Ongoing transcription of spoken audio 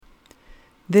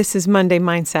This is Monday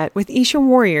Mindset with Isha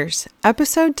Warriors,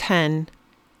 Episode 10,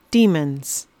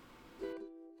 Demons.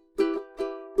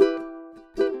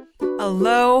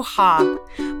 Aloha!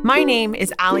 My name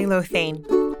is Ali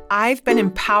Lothane. I've been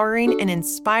empowering and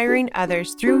inspiring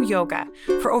others through yoga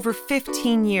for over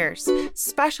 15 years,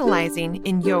 specializing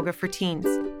in yoga for teens.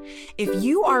 If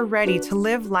you are ready to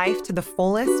live life to the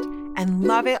fullest and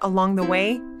love it along the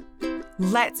way,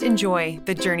 let's enjoy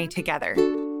the journey together.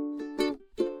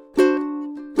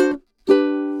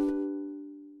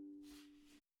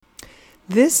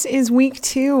 This is week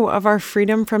 2 of our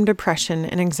Freedom from Depression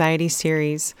and Anxiety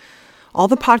series. All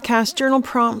the podcast journal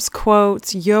prompts,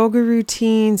 quotes, yoga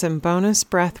routines, and bonus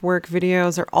breathwork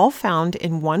videos are all found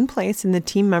in one place in the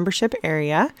team membership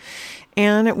area,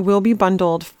 and it will be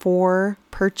bundled for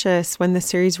purchase when the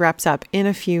series wraps up in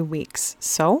a few weeks.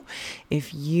 So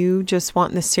if you just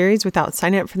want the series without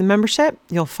signing up for the membership,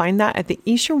 you'll find that at the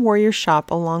Isha Warrior shop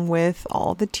along with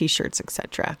all the t-shirts,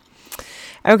 etc.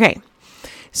 Okay,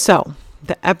 so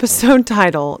the episode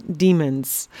title,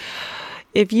 Demons.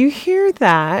 If you hear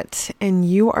that and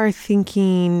you are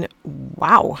thinking,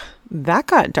 wow, that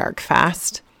got dark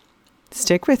fast,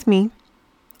 stick with me.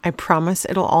 I promise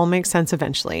it'll all make sense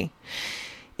eventually.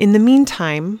 In the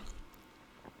meantime,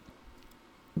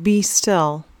 be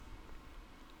still.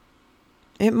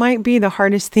 It might be the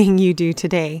hardest thing you do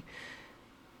today.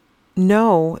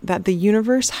 Know that the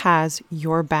universe has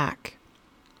your back.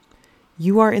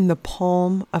 You are in the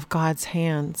palm of God's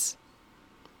hands.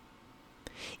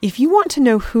 If you want to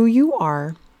know who you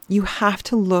are, you have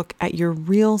to look at your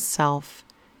real self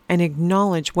and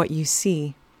acknowledge what you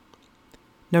see.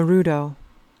 Naruto.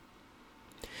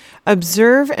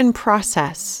 Observe and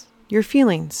process your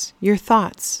feelings, your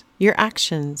thoughts, your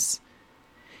actions.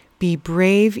 Be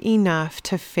brave enough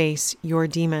to face your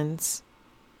demons.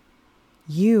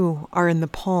 You are in the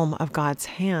palm of God's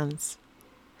hands.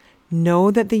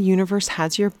 Know that the universe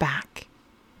has your back.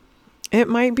 It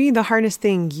might be the hardest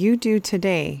thing you do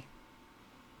today.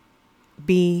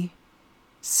 Be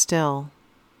still.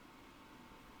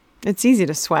 It's easy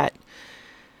to sweat.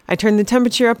 I turn the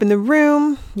temperature up in the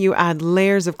room. You add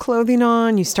layers of clothing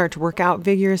on. You start to work out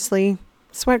vigorously.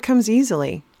 Sweat comes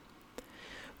easily.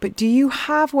 But do you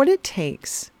have what it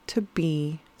takes to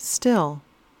be still?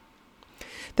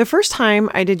 The first time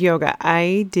I did yoga,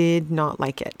 I did not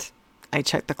like it. I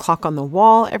checked the clock on the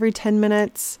wall every 10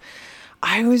 minutes.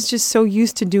 I was just so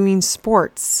used to doing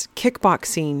sports,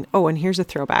 kickboxing. Oh, and here's a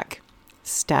throwback.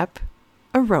 Step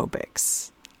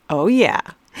aerobics. Oh yeah.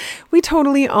 We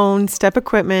totally owned step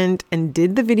equipment and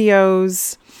did the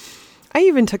videos. I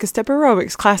even took a step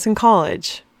aerobics class in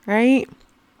college, right?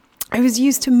 I was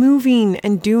used to moving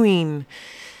and doing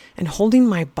and holding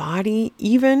my body,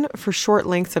 even for short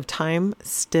lengths of time,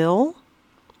 still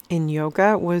in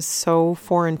yoga was so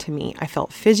foreign to me. I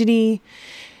felt fidgety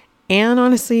and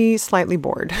honestly slightly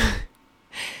bored.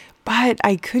 But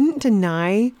I couldn't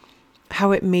deny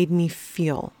how it made me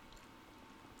feel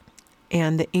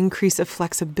and the increase of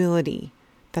flexibility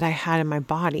that I had in my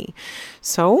body.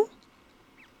 So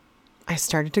I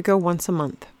started to go once a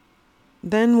month.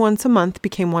 Then once a month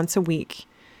became once a week,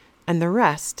 and the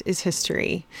rest is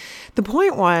history. The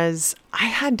point was, I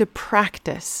had to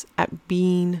practice at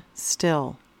being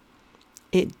still.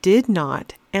 It did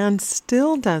not and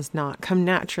still does not come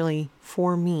naturally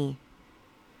for me.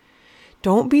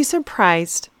 Don't be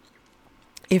surprised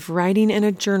if writing in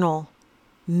a journal,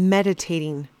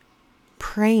 meditating,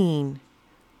 praying,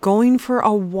 going for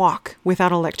a walk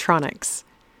without electronics,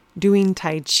 doing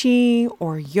Tai Chi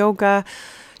or yoga,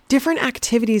 different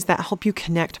activities that help you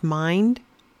connect mind,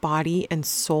 body, and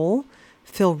soul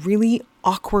feel really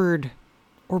awkward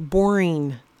or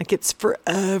boring, like it's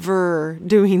forever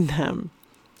doing them.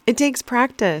 It takes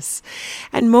practice,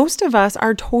 and most of us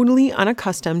are totally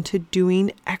unaccustomed to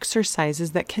doing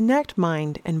exercises that connect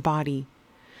mind and body.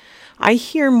 I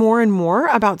hear more and more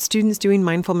about students doing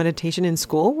mindful meditation in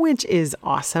school, which is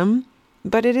awesome,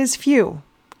 but it is few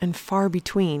and far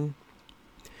between.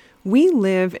 We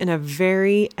live in a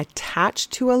very attached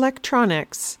to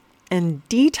electronics and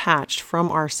detached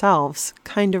from ourselves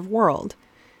kind of world.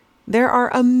 There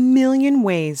are a million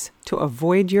ways to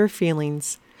avoid your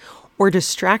feelings or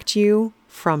distract you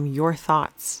from your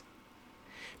thoughts.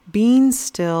 Being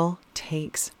still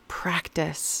takes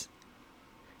practice.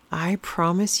 I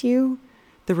promise you,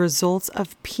 the results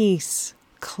of peace,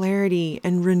 clarity,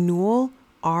 and renewal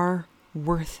are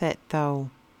worth it, though.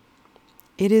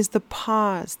 It is the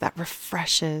pause that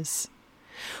refreshes.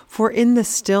 For in the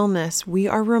stillness, we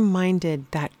are reminded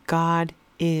that God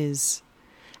is,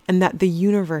 and that the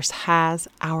universe has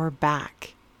our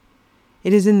back.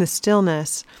 It is in the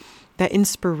stillness that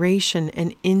inspiration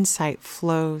and insight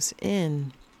flows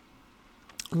in.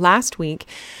 Last week,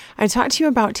 I talked to you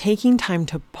about taking time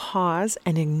to pause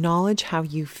and acknowledge how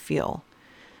you feel.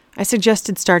 I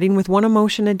suggested starting with one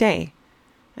emotion a day.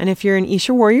 And if you're an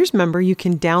Isha Warriors member, you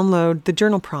can download the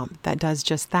journal prompt that does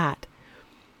just that.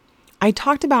 I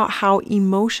talked about how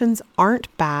emotions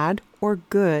aren't bad or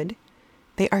good.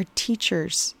 They are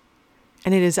teachers.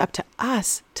 And it is up to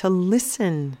us to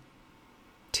listen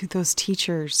to those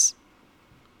teachers.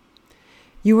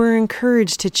 You were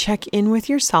encouraged to check in with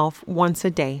yourself once a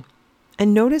day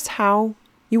and notice how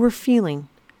you were feeling.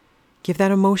 Give that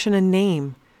emotion a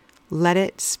name. Let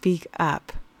it speak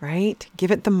up, right? Give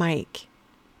it the mic.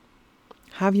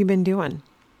 How have you been doing?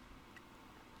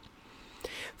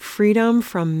 Freedom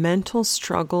from mental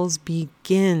struggles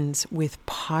begins with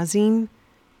pausing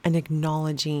and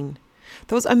acknowledging.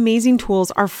 Those amazing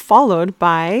tools are followed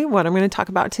by what I'm going to talk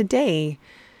about today: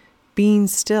 being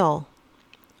still,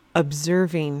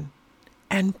 observing,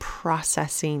 and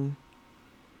processing.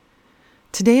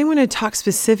 Today, I'm going to talk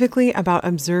specifically about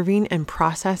observing and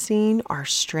processing our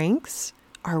strengths,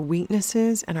 our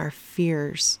weaknesses, and our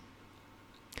fears.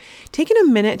 Taking a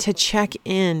minute to check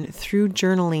in through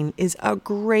journaling is a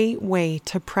great way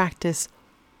to practice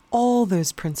all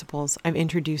those principles I've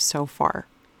introduced so far.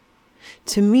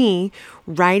 To me,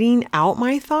 writing out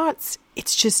my thoughts,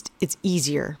 it's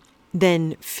easier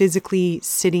than physically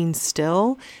sitting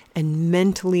still and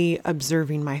mentally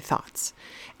observing my thoughts.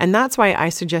 And that's why I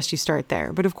suggest you start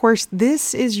there. But of course,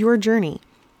 this is your journey.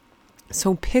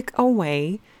 So pick a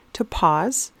way to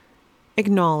pause,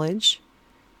 acknowledge,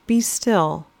 be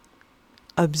still,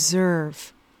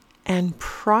 observe, and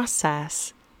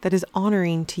process that is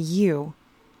honoring to you.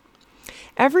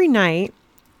 Every night,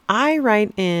 I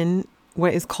write in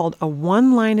what is called a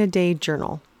 1-line-a-day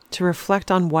journal to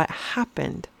reflect on what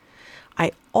happened.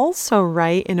 I also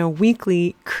write in a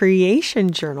weekly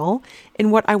creation journal in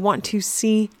what I want to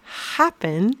see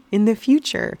happen in the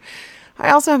future. I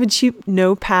also have a cheap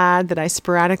notepad that I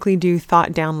sporadically do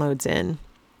thought downloads in.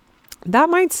 That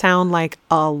might sound like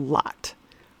a lot.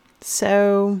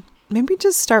 So maybe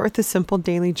just start with a simple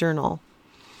daily journal.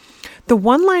 The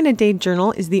 1-line-a-day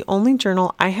journal is the only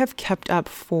journal I have kept up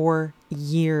for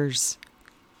years,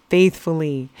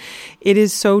 faithfully. It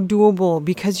is so doable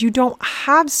because you don't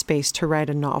have space to write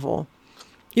a novel.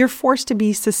 You're forced to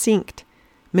be succinct.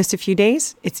 Miss a few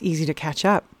days, it's easy to catch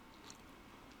up.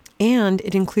 And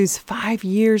it includes 5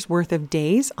 years worth of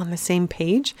days on the same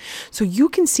page, so you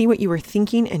can see what you were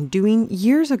thinking and doing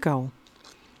years ago,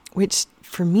 which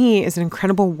for me is an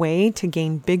incredible way to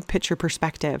gain big picture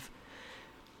perspective.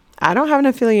 I don't have an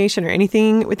affiliation or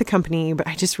anything with the company, but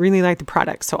I just really like the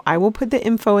product. So I will put the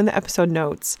info in the episode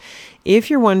notes if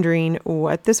you're wondering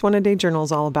what this 1-a-day journal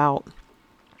is all about.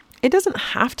 It doesn't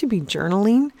have to be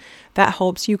journaling that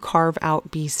helps you carve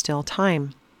out be still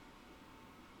time.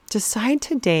 Decide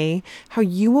today how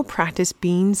you will practice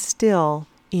being still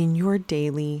in your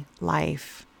daily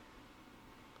life.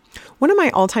 One of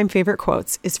my all-time favorite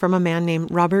quotes is from a man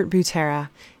named Robert Butera.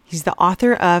 He's the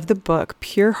author of the book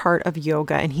Pure Heart of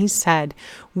Yoga, and he said,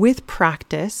 with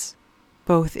practice,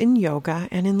 both in yoga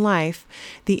and in life,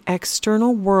 the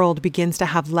external world begins to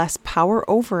have less power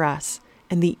over us,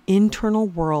 and the internal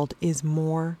world is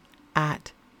more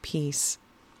at peace.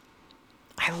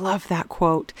 I love that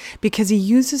quote because he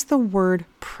uses the word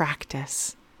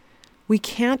practice. We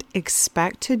can't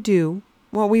expect to do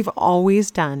what we've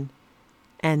always done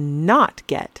and not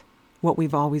get what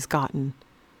we've always gotten.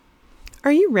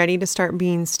 Are you ready to start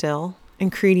being still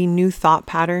and creating new thought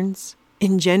patterns,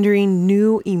 engendering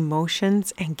new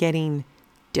emotions, and getting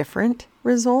different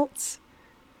results?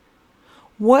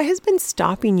 What has been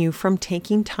stopping you from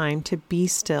taking time to be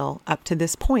still up to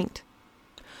this point?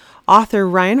 Author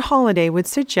Ryan Holiday would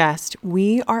suggest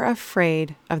we are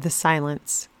afraid of the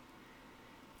silence.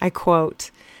 I quote,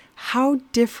 "How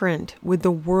different would the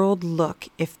world look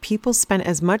if people spent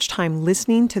as much time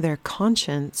listening to their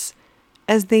conscience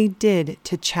as they did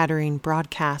to chattering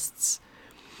broadcasts?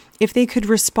 If they could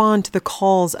respond to the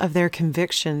calls of their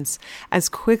convictions as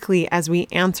quickly as we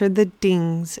answered the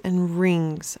dings and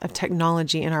rings of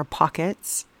technology in our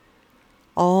pockets?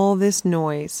 All this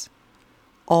noise,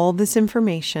 all this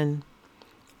information,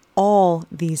 all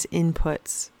these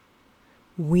inputs.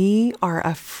 We are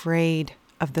afraid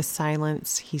of the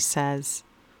silence," he says.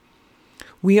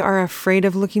 We are afraid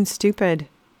of looking stupid.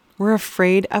 We're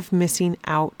afraid of missing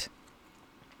out.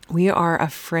 We are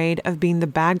afraid of being the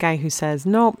bad guy who says,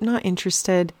 "Nope, not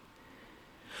interested."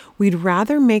 We'd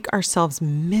rather make ourselves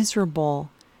miserable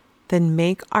than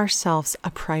make ourselves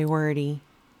a priority,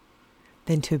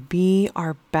 than to be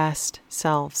our best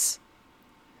selves.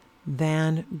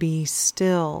 than be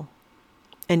still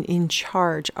and in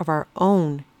charge of our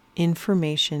own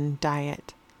information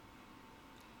diet.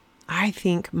 I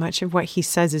think much of what he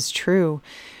says is true.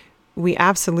 We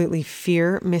absolutely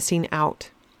fear missing out.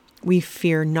 We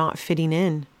fear not fitting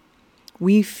in.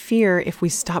 We fear if we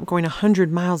stop going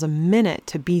 100 miles a minute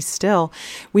to be still,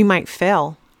 we might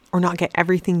fail or not get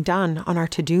everything done on our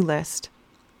to-do list.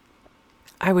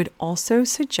 I would also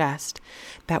suggest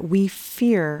that we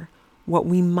fear what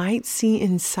we might see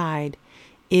inside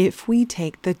if we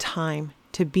take the time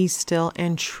to be still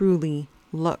and truly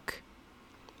look.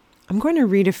 I'm going to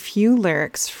read a few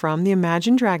lyrics from the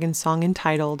Imagine Dragons song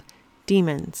entitled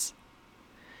Demons.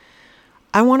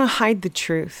 I want to hide the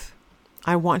truth.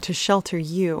 I want to shelter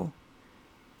you.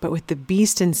 But with the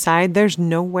beast inside, there's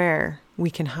nowhere we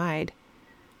can hide.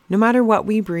 No matter what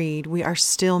we breed, we are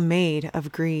still made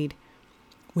of greed.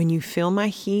 When you feel my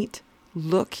heat,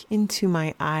 look into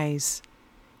my eyes.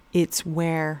 It's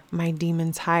where my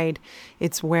demons hide.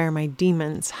 It's where my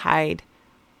demons hide.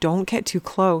 Don't get too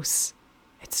close.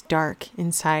 It's dark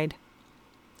inside.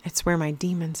 It's where my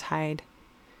demons hide.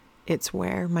 It's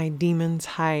where my demons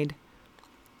hide.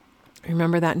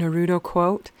 Remember that Naruto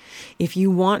quote? If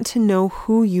you want to know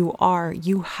who you are,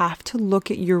 you have to look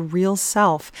at your real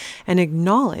self and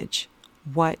acknowledge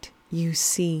what you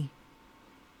see.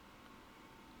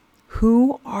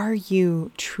 Who are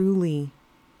you truly?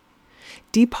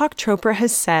 Deepak Chopra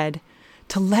has said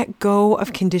to let go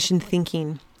of conditioned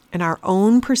thinking and our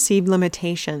own perceived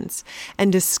limitations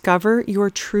and discover your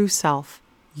true self,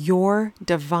 your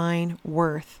divine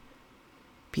worth.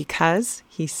 Because,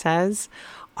 he says,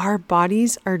 our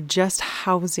bodies are just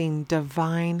housing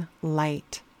divine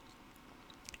light.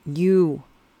 You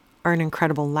are an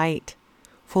incredible light,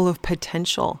 full of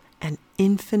potential and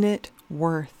infinite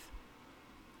worth.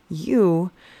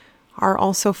 You are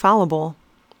also fallible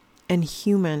and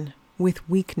human with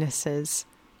weaknesses.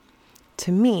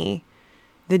 To me,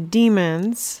 the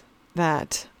demons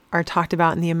that are talked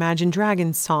about in the Imagine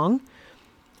Dragons song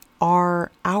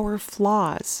are our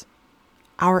flaws,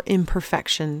 our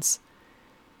imperfections.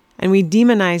 And we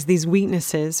demonize these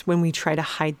weaknesses when we try to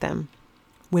hide them,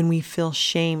 when we feel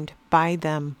shamed by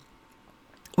them,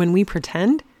 when we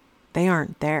pretend they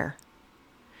aren't there.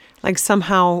 Like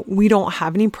somehow we don't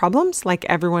have any problems like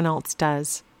everyone else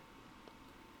does.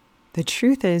 The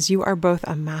truth is, you are both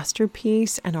a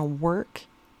masterpiece and a work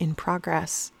in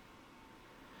progress.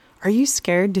 Are you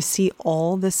scared to see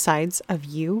all the sides of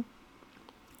you?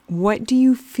 What do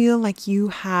you feel like you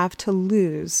have to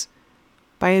lose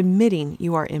by admitting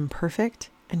you are imperfect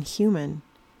and human?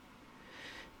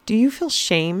 Do you feel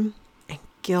shame and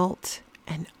guilt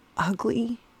and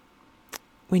ugly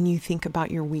when you think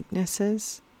about your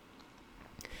weaknesses?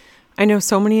 I know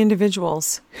so many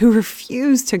individuals who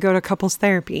refuse to go to couples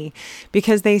therapy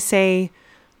because they say,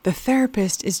 the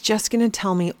therapist is just going to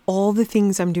tell me all the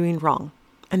things I'm doing wrong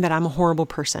and that I'm a horrible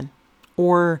person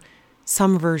or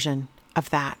some version of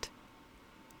that.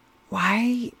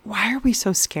 Why are we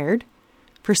so scared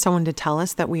for someone to tell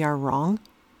us that we are wrong?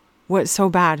 What's so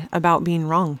bad about being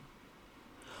wrong?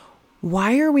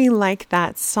 Why are we like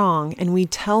that song and we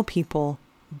tell people,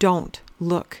 don't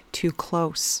look too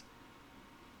close?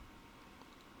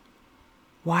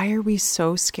 Why are we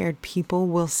so scared people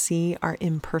will see our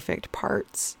imperfect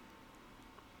parts?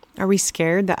 Are we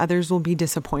scared that others will be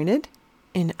disappointed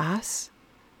in us?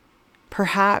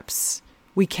 Perhaps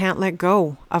we can't let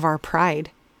go of our pride.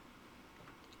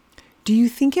 Do you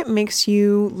think it makes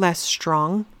you less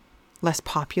strong, less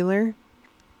popular?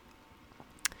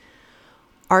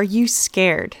 Are you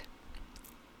scared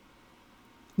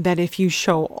that if you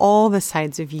show all the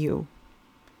sides of you,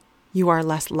 you are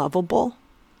less lovable?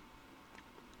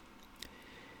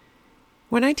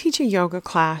 When I teach a yoga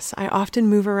class, I often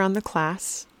move around the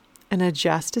class and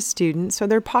adjust a student so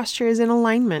their posture is in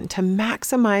alignment to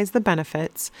maximize the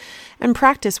benefits and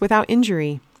practice without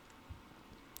injury.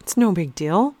 It's no big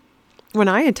deal. When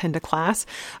I attend a class,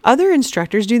 other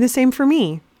instructors do the same for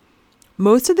me.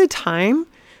 Most of the time,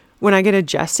 when I get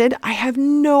adjusted, I have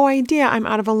no idea I'm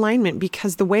out of alignment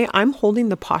because the way I'm holding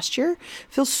the posture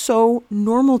feels so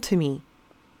normal to me.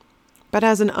 But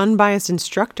as an unbiased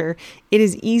instructor, it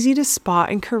is easy to spot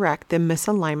and correct the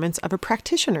misalignments of a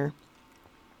practitioner.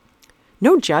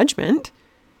 No judgment,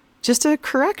 just a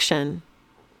correction.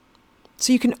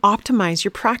 So you can optimize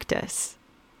your practice.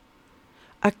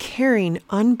 A caring,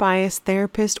 unbiased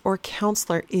therapist or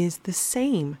counselor is the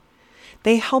same.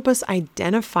 They help us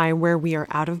identify where we are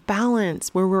out of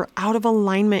balance, where we're out of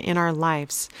alignment in our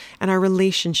lives and our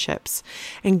relationships,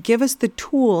 and give us the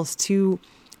tools to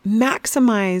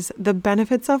maximize the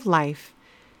benefits of life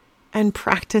and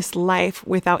practice life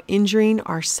without injuring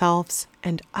ourselves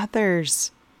and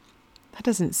others. That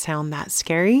doesn't sound that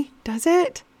scary, does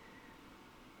it?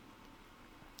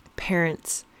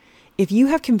 Parents, if you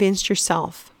have convinced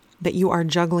yourself that you are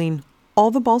juggling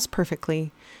all the balls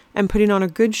perfectly and putting on a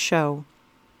good show,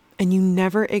 and you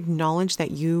never acknowledge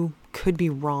that you could be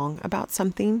wrong about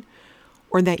something,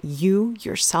 or that you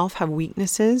yourself have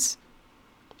weaknesses,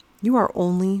 you are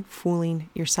only fooling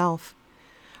yourself.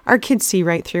 Our kids see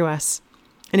right through us.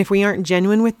 And if we aren't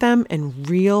genuine with them and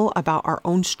real about our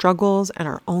own struggles and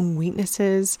our own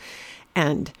weaknesses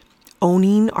and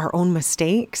owning our own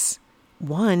mistakes,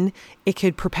 one, it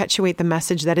could perpetuate the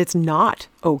message that it's not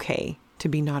okay to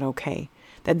be not okay,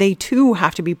 that they too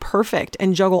have to be perfect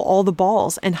and juggle all the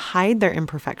balls and hide their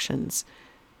imperfections.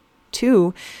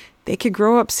 Two, they could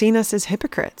grow up seeing us as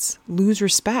hypocrites, lose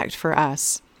respect for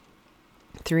us.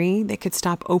 Three, they could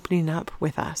stop opening up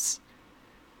with us.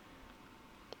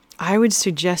 I would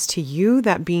suggest to you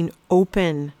that being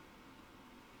open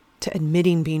to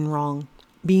admitting being wrong,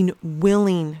 being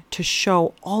willing to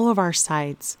show all of our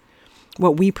sides,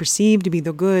 what we perceive to be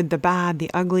the good, the bad,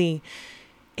 the ugly,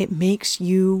 it makes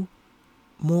you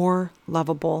more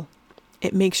lovable.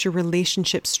 It makes your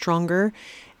relationship stronger,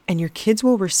 and your kids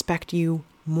will respect you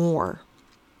more.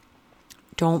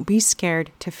 Don't be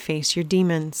scared to face your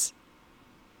demons.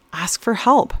 Ask for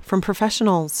help from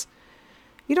professionals.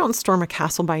 You don't storm a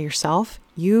castle by yourself.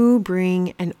 You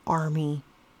bring an army.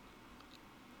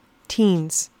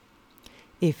 Teens,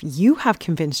 if you have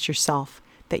convinced yourself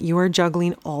that you are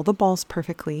juggling all the balls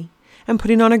perfectly and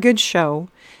putting on a good show,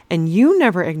 and you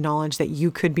never acknowledge that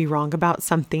you could be wrong about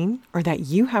something or that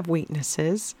you have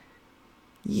weaknesses,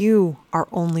 you are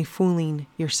only fooling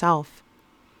yourself.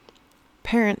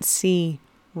 Parents see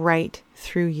right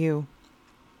through you.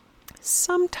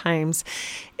 Sometimes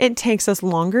it takes us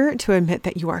longer to admit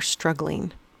that you are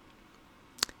struggling.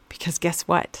 Because guess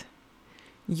what?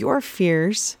 Your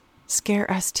fears scare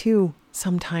us too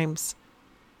sometimes.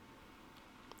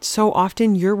 So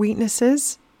often your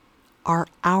weaknesses are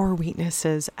our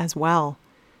weaknesses as well.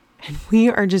 And we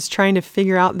are just trying to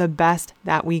figure out the best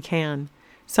that we can.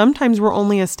 Sometimes we're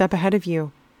only a step ahead of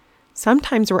you.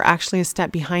 Sometimes we're actually a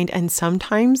step behind. And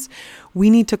sometimes we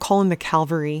need to call in the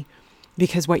cavalry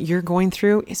because what you're going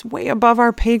through is way above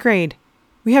our pay grade.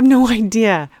 We have no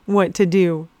idea what to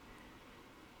do.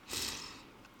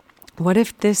 What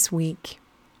if this week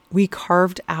we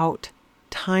carved out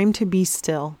time to be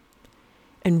still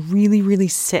and really, really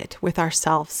sit with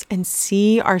ourselves and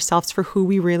see ourselves for who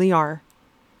we really are?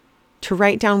 To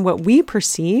write down what we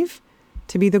perceive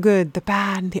to be the good, the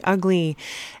bad, the ugly,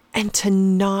 and to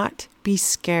not be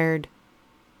scared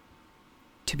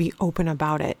to be open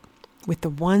about it with the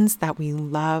ones that we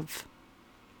love.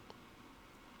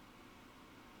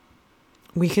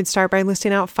 We could start by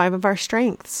listing out 5 of our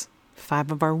strengths,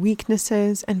 5 of our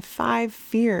weaknesses, and 5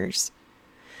 fears.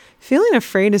 Feeling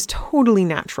afraid is totally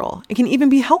natural. It can even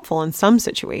be helpful in some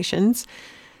situations.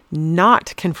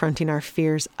 Not confronting our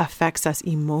fears affects us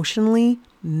emotionally,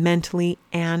 mentally,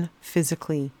 and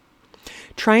physically.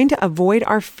 Trying to avoid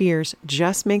our fears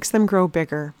just makes them grow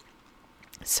bigger.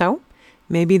 So,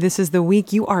 maybe this is the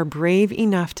week you are brave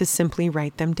enough to simply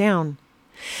write them down.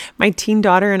 My teen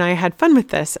daughter and I had fun with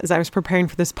this as I was preparing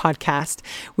for this podcast.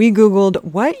 We Googled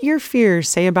what your fears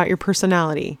say about your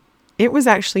personality. It was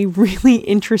actually really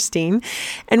interesting,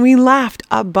 and we laughed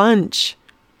a bunch.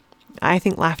 I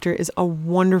think laughter is a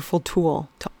wonderful tool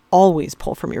to always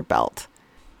pull from your belt.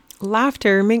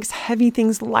 Laughter makes heavy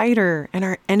things lighter and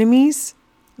our enemies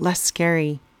less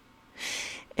scary.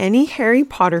 Any Harry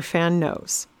Potter fan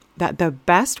knows that the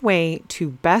best way to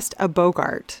best a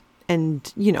Bogart, and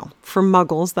for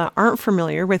muggles that aren't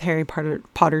familiar with Harry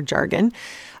Potter jargon,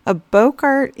 a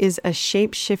Bogart is a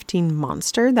shape-shifting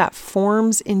monster that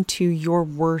forms into your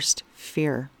worst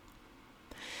fear.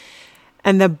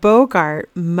 And the Bogart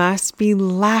must be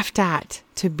laughed at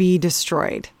to be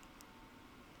destroyed.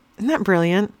 Isn't that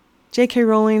brilliant? J.K.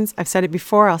 Rowling, I've said it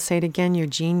before, I'll say it again, you're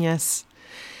genius.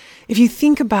 If you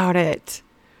think about it,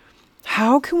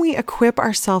 how can we equip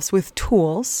ourselves with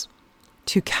tools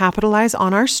to capitalize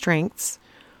on our strengths,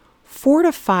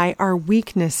 fortify our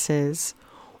weaknesses,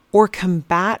 or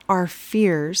combat our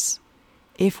fears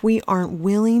if we aren't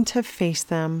willing to face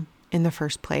them in the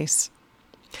first place?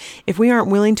 If we aren't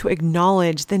willing to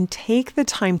acknowledge, then take the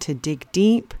time to dig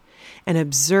deep and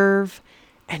observe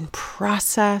and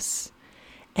process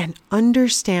and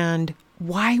understand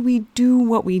why we do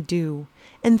what we do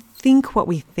and think what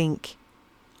we think.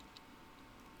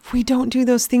 If we don't do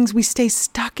those things, we stay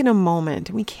stuck in a moment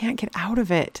and we can't get out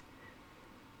of it.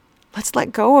 Let's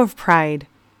let go of pride.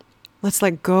 Let's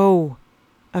let go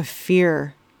of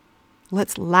fear.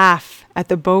 Let's laugh at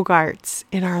the bogarts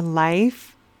in our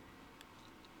life.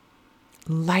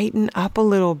 Lighten up a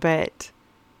little bit.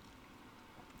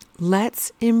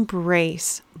 Let's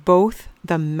embrace both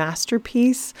the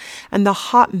masterpiece and the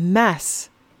hot mess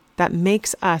that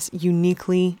makes us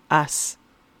uniquely us.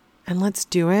 And let's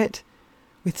do it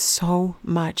with so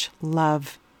much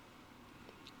love.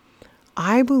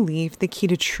 I believe the key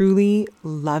to truly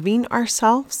loving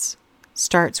ourselves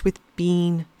starts with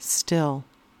being still.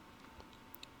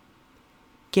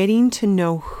 Getting to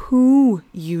know who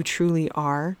you truly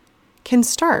are can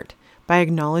start by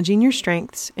acknowledging your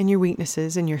strengths and your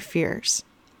weaknesses and your fears.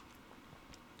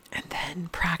 And then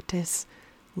practice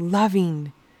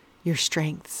loving your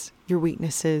strengths, your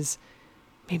weaknesses,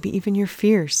 maybe even your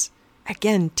fears.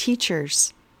 Again,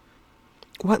 teachers,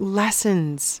 what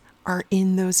lessons are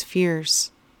in those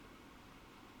fears?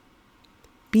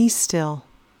 Be still.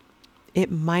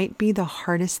 It might be the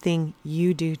hardest thing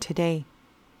you do today.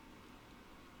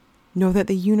 Know that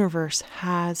the universe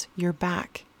has your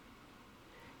back.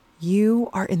 You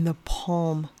are in the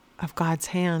palm of God's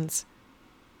hands.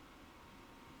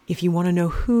 If you want to know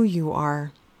who you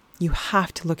are, you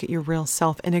have to look at your real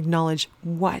self and acknowledge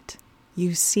what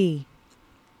you see.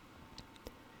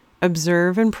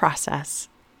 Observe and process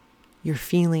your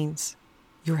feelings,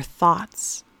 your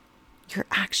thoughts, your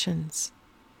actions.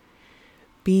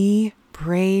 Be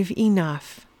brave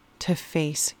enough to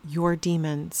face your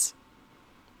demons.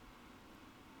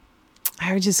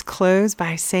 I would just close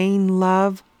by saying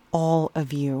love all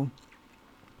of you.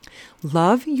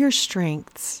 Love your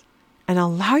strengths and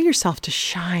allow yourself to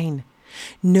shine,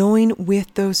 knowing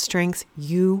with those strengths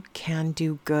you can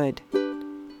do good.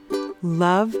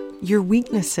 Love your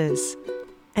weaknesses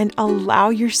and allow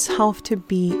yourself to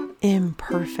be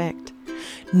imperfect,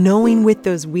 knowing with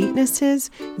those weaknesses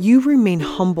you remain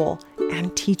humble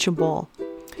and teachable,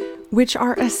 which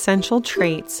are essential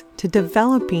traits to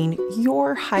developing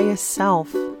your highest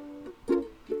self.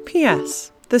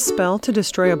 P.S. The spell to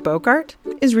destroy a bogart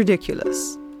is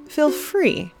ridiculous. Feel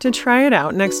free to try it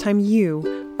out next time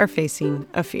you are facing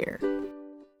a fear.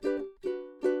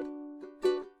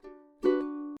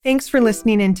 Thanks for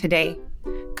listening in today.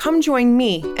 Come join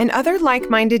me and other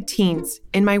like-minded teens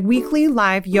in my weekly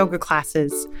live yoga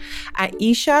classes at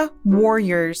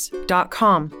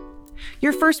ishawarriors.com.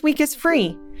 Your first week is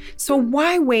free, so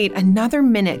why wait another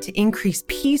minute to increase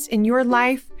peace in your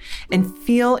life and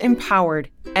feel empowered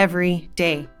every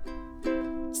day?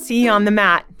 See you on the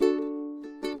mat.